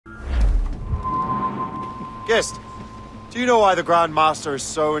Gist, do you know why the Grand Master is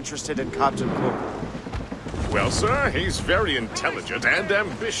so interested in Captain Cook? Well, sir, he's very intelligent and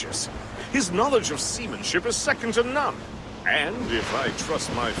ambitious. His knowledge of seamanship is second to none. And if I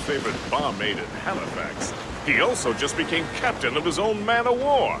trust my favorite barmaid in Halifax, he also just became captain of his own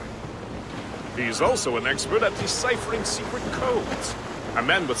man-of-war. He's also an expert at deciphering secret codes. A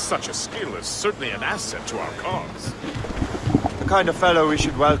man with such a skill is certainly an asset to our cause. The kind of fellow we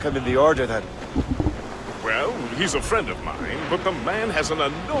should welcome in the Order, then. Well, he's a friend of mine, but the man has an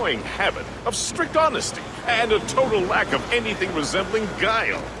annoying habit of strict honesty and a total lack of anything resembling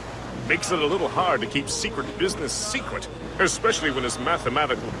guile. Makes it a little hard to keep secret business secret, especially when his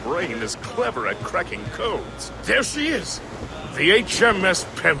mathematical brain is clever at cracking codes. There she is, the HMS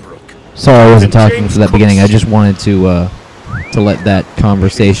Pembroke. Sorry, I wasn't talking for that beginning. I just wanted to let that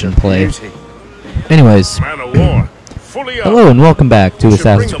conversation play. Anyways, Man of war, fully up. hello and welcome back to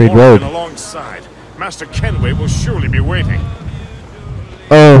Assassin's Creed Rogue. Alongside. Master Kenway will surely be waiting.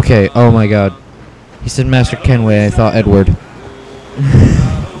 Okay, oh my god. He said Master Kenway, I thought Edward.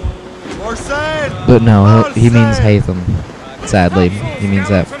 But no, he means Hatham. Sadly, he means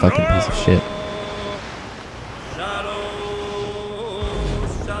that fucking piece of shit.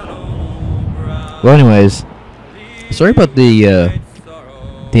 Well, anyways, sorry about the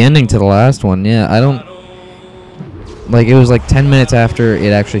ending to the last one. Yeah, I don't like. It was like 10 minutes after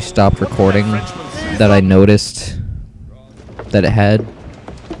it actually stopped recording that I noticed that it had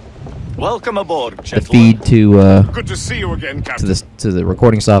Welcome aboard, the gentlemen. feed to Good to see you again, Captain. to the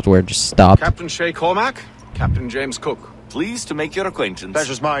recording software just stopped. Captain Shay Cormac, Captain James Cook. Pleased to make your acquaintance.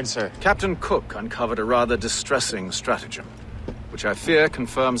 Pleasure's mine, sir. Captain Cook uncovered a rather distressing stratagem, which I fear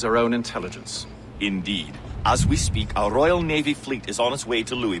confirms our own intelligence. Indeed. As we speak, our Royal Navy fleet is on its way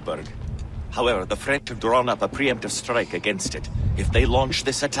to Louisburg. However, the French have drawn up a preemptive strike against it if they launch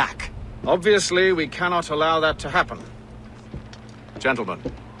this attack. Obviously, we cannot allow that to happen. Gentlemen,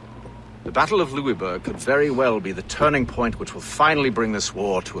 the Battle of Louisburg could very well be the turning point which will finally bring this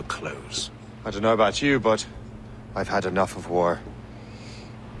war to a close. I don't know about you, but I've had enough of war.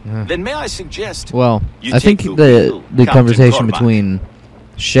 Then may I suggest... Well, you I think take the wheel, Captain conversation Cormac. between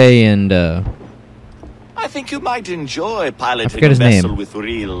Shay and I think you might enjoy I piloting forget a his vessel name. with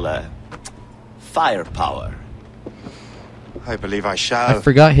real, firepower. I believe I I shall,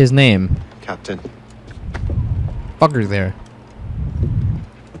 forgot his name. Captain. Fucker's there.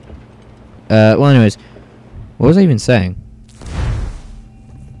 Well, anyways, what was I even saying?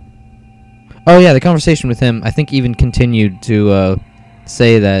 Oh yeah, the conversation with him, I think, even continued to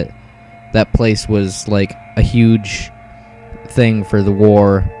say that that place was like a huge thing for the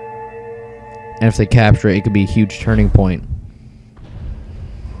war, and if they capture it, it could be a huge turning point.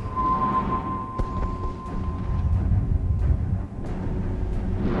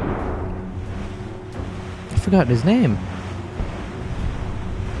 I forgot his name.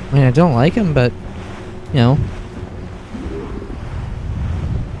 I mean, I don't like him, but, you know.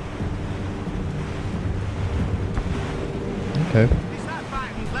 Okay.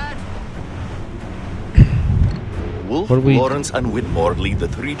 Wolfe, What do we- Lawrence, and Whitmore lead the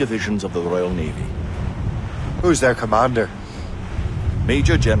 3 divisions of the Royal Navy. Who's their commander?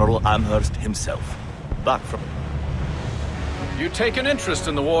 Major General Amherst himself. Back from... You take an interest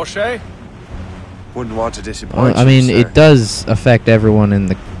in the war, Shay? Wouldn't want to disappoint I you, mean, sir. it does affect everyone in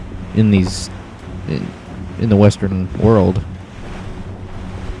the Western world.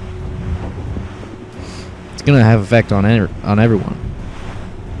 It's gonna have effect on everyone.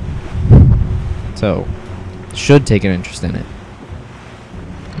 So, should take an interest in it.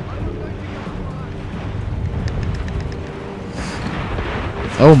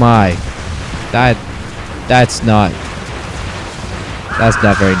 Oh my, that's not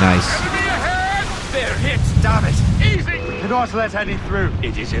very nice. They're hit, damn it! Do not let any through.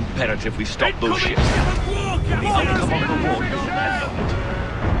 It is imperative we stop those ships. The outcome of the war will depend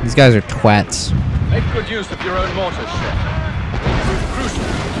on it. These guys are twats. Make good use of your own mortars, Shay. It will prove crucial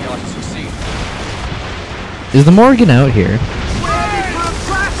if we are to succeed. Is the Morgan out here?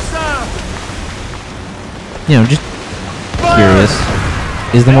 You know, just curious.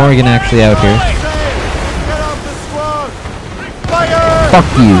 Is the Morgan actually out here? Get off the squad! Fire! Fuck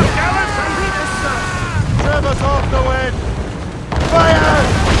you. Trim us off the wind! Fire!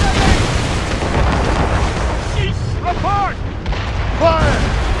 Report! Fire!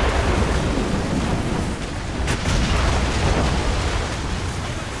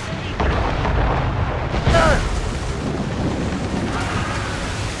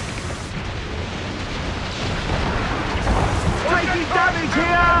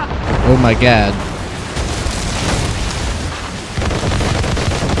 Oh my god.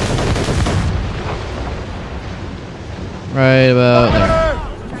 Right about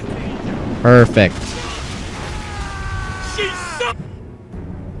there. Perfect.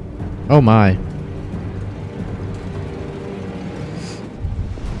 Oh my.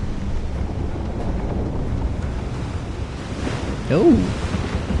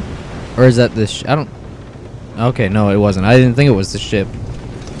 Oh. Or is that this? I don't. Okay, no, it wasn't. I didn't think it was the ship.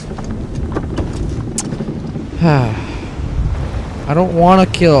 I don't want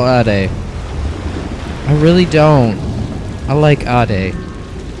to kill Ade. I really don't. I like Ade.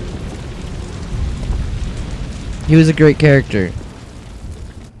 He was a great character.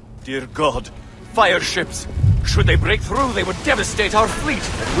 Dear God, fire ships! Should they break through, they would devastate our fleet.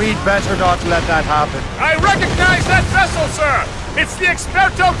 We'd better not let that happen. I recognize that vessel, sir! It's the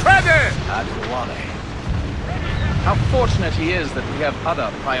Experto Crede! Aduane. How fortunate he is that we have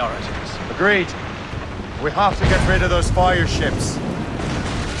other priorities. Agreed. We have to get rid of those fire ships.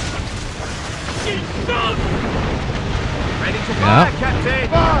 Ready to Yeah. fire, Captain!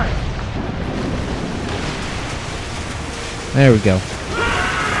 Fire! There we go.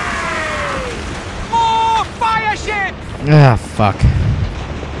 More fire ships! Ah, fuck.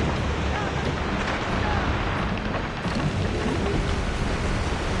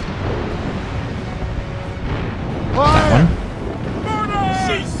 That one.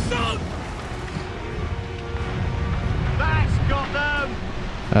 That's got them!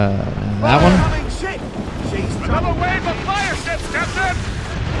 That one. Coming ship! She's Another wave of fire ships, Captain!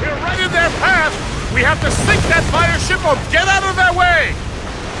 We're right in their path! We have to sink that fire ship or get out of their way!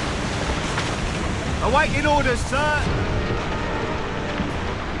 awaiting orders, sir!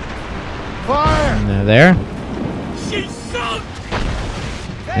 Fire! And there. She's sunk!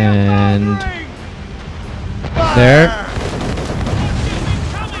 And Fire! there.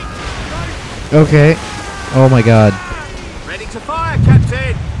 Okay. Oh my god. Ready to fire,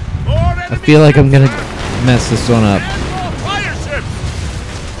 Captain! I feel like I'm gonna mess this one up. Fire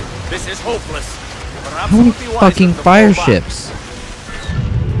ships! This is hopeless. How many fucking fire ships?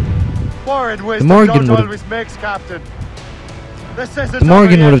 War and wisdom Morgan don't would've- always mix, Captain. This isn't The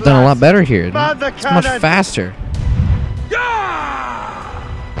Morgan over would have yet, done a lot lads. better here. Man the It's much cannon! faster.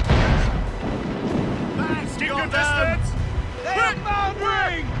 Keep your distance! They are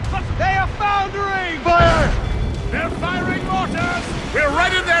foundering! They are foundering! Fire! They're firing mortars! We're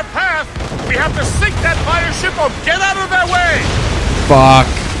right in their path! We have to sink that fire ship or get out of their way! Fuck.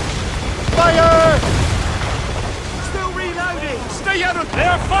 Fire! Still reloading! Stay out of...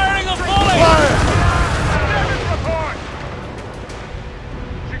 They're firing a volley! Fire! Damage report!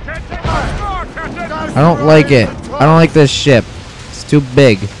 She can't take much more, Captain! I don't like it. I don't like this ship. It's too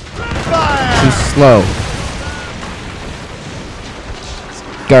big. Fire! Too slow. It's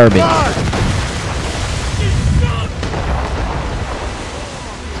garbage. Fire!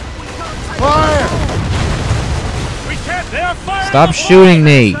 Fire! We can't... They're firing Stop a shooting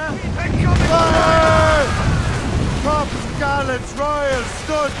me. Fire! Cops, gallants, royals,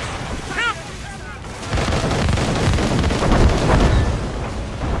 studs!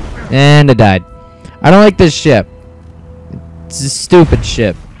 And it died. I don't like this ship. It's a stupid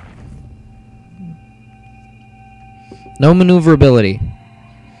ship. No maneuverability.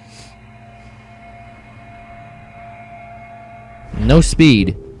 No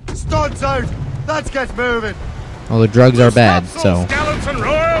speed. Studs out! Let's get moving! Well, the drugs are bad, so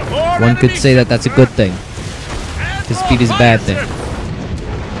one could say that that's a good thing. Because speed is a bad thing.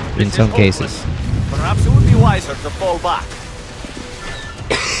 In some cases. Perhaps it would be wiser to fall back.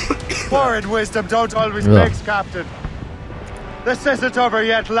 War and wisdom don't always Ugh. mix, Captain. This isn't over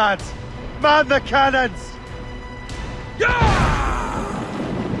yet, lads. Man the cannons!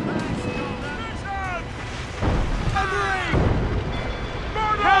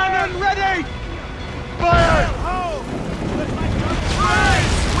 Cannon ready! Fire!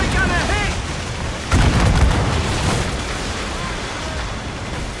 We're gonna hit!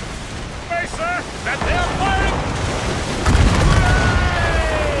 Hey, sir! That they're firing!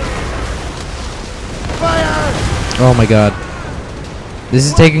 Fire! Oh my god. This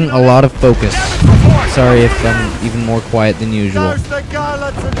is taking a lot of focus. Sorry if I'm even more quiet than usual. There's the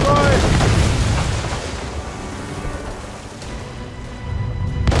gallants and royals!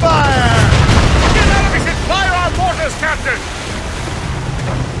 Fire! Get out of it! We should fire our mortars, Captain!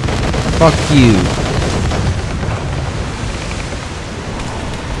 Fuck you.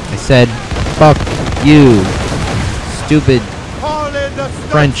 I said, fuck you. Stupid Haul in the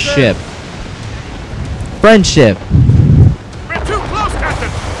French stud ship. French ship. We're too close, Captain!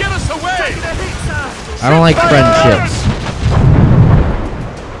 Get us away! I don't like French Fire! ships.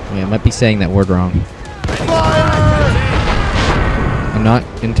 Yeah, I might be saying that word wrong. Fire! I'm not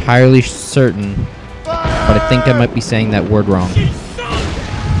entirely certain. Fire! but I think I might be saying that word wrong.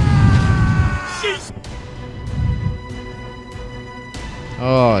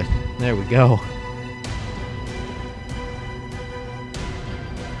 Oh, there we go.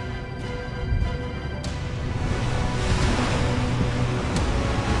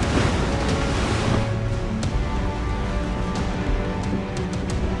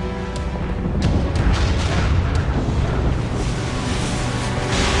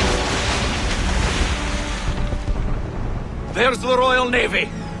 There's the Royal Navy.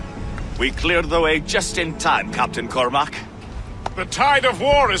 We cleared the way just in time, Captain Cormac. The tide of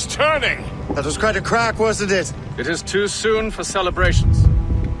war is turning! That was quite a crack, wasn't it? It is too soon for celebrations.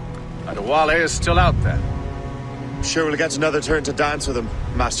 Adewale is still out there. I'm sure we'll get another turn to dance with him,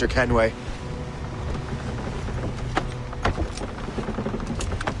 Master Kenway.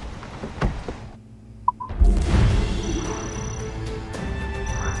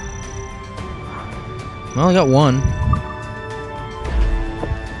 Well, I got one.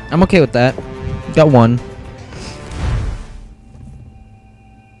 I'm okay with that. Got one.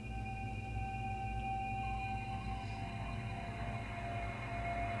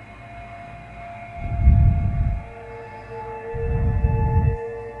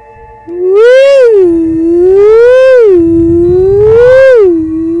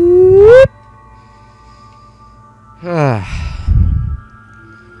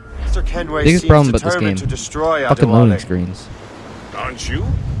 Mr. Kenway Biggest seems problem about this determined game. to destroy Fucking Adewale. loading screens. Aren't you?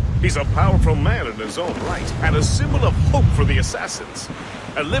 He's a powerful man in his own right, and a symbol of hope for the assassins.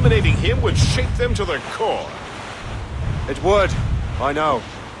 Eliminating him would shake them to the core. It would, I know.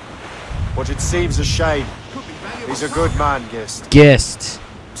 But it seems a shame. He's a good man, Gist. Gist.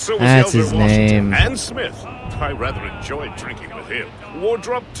 So was That's Elder his Washington name. and Smith. I rather enjoyed drinking with him.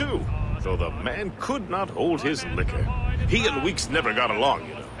 Wardrop too, though the man could not hold his liquor. He and Weeks never got along,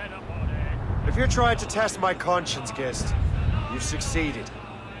 you know. If you're trying to test my conscience, Gist, you've succeeded.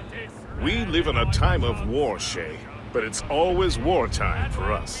 We live in a time of war, Shay, but it's always wartime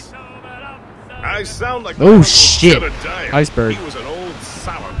for us. I sound like Oh, Uncle shit. Jedediah. Iceberg. He was an old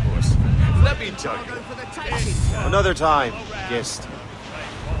sourpuss. Let me tell you. Another time, Gist.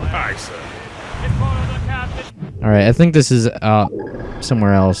 Aye, sir. Alright, I think this is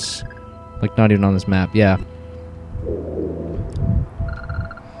somewhere else. Like, not even on this map. Yeah.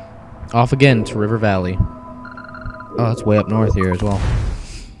 Off again to River Valley. Oh, that's way up north here as well.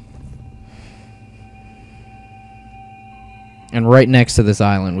 And right next to this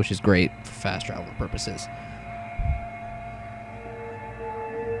island, which is great for fast travel purposes.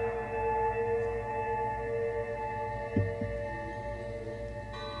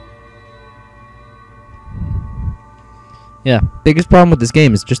 Yeah, biggest problem with this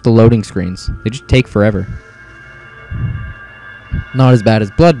game is just the loading screens. They just take forever. Not as bad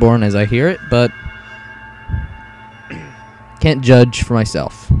as Bloodborne as I hear it, but can't judge for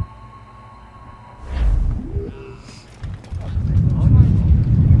myself.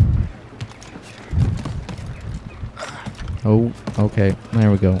 Oh, okay. There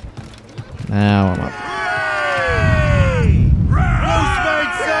we go. Now I'm up.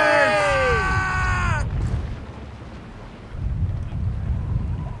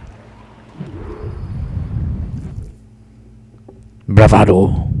 Bravado.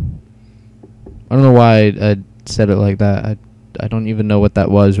 I don't know why I said it like that. I don't even know what that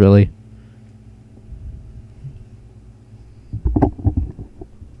was, really.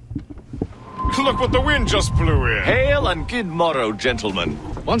 Look what the wind just blew in. Hail and good morrow, gentlemen.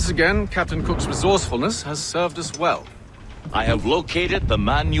 Once again, Captain Cook's resourcefulness has served us well. I have located the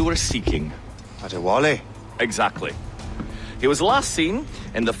man you were seeking. Adewale? Exactly. He was last seen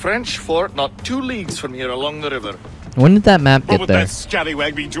in the French fort not 2 leagues from here along the river. When did that map What get would there? that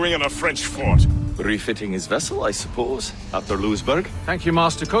scallywag be doing in a French fort? Refitting his vessel, I suppose, after Louisburg. Thank you,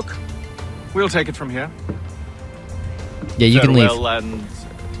 Master Cook. We'll take it from here. Yeah, you can leave. Farewell and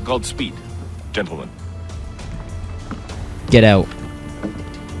Godspeed, gentlemen. Get out.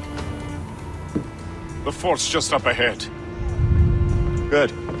 The fort's just up ahead.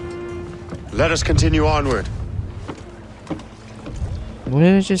 Good. Let us continue onward. What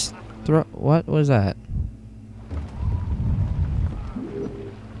did I just throw? What was that?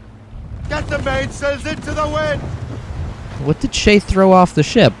 Get the mainsails into the wind! What did Shay throw off the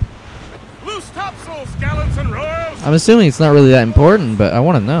ship? Loose topsails, gallants and royals! I'm assuming it's not really that important, but I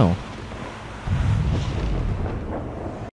want to know.